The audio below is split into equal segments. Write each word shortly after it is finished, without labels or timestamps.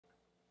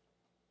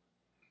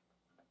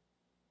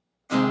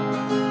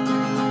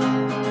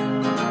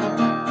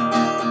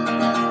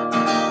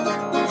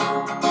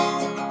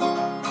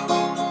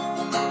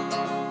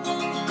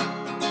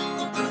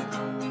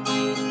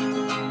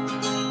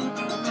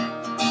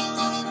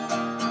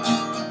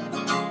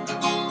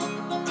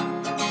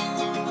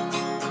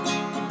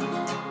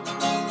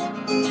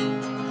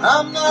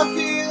I'm not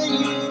feeling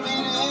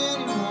human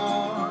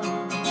anymore.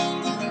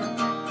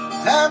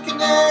 Have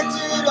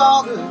connected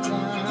all the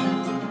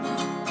time.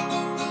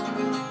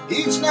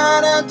 Each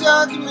night I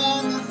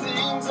document the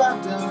things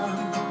I've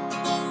done.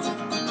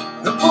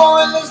 The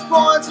pointless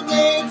points are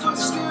made for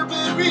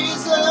stupid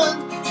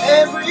reasons.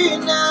 Every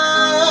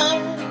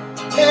night,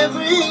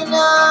 every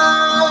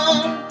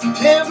night,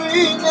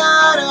 every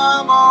night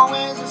I'm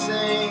always the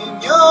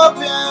same. You're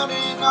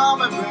pounding on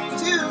my brain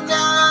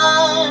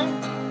tonight.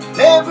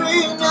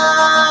 Every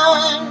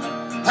night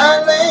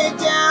I lay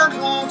down,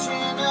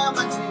 clenching up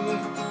my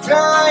teeth,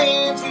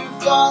 trying to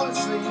fall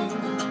asleep.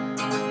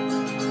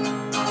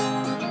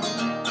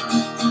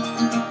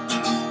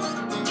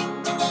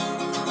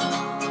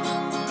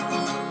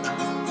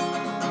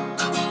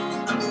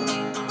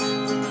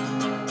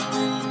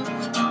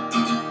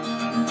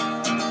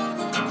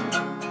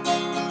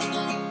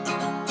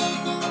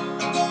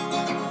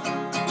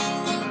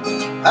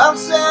 I've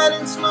sat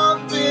and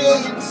smoked a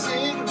billion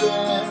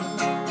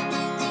cigarettes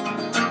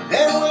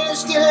and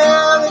wished to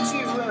hell that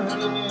you were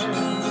here.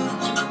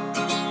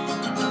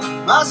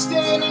 My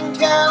staining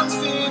callous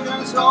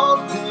fingers hold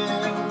a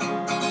pen,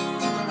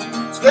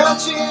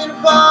 scratching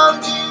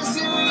apologies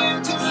to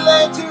you, too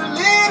late, too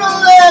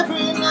little.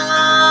 Every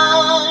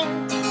night,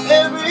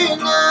 every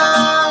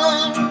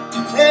night,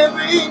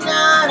 every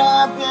night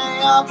I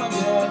pay off my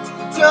debts.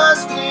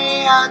 Trust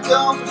me, I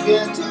don't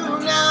forget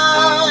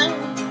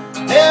tonight.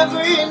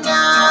 Every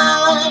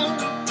night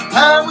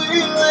I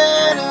will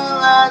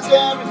analyze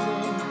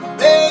everything,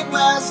 make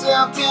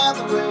myself count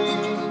the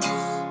ways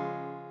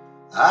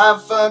I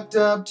fucked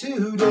up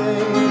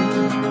today.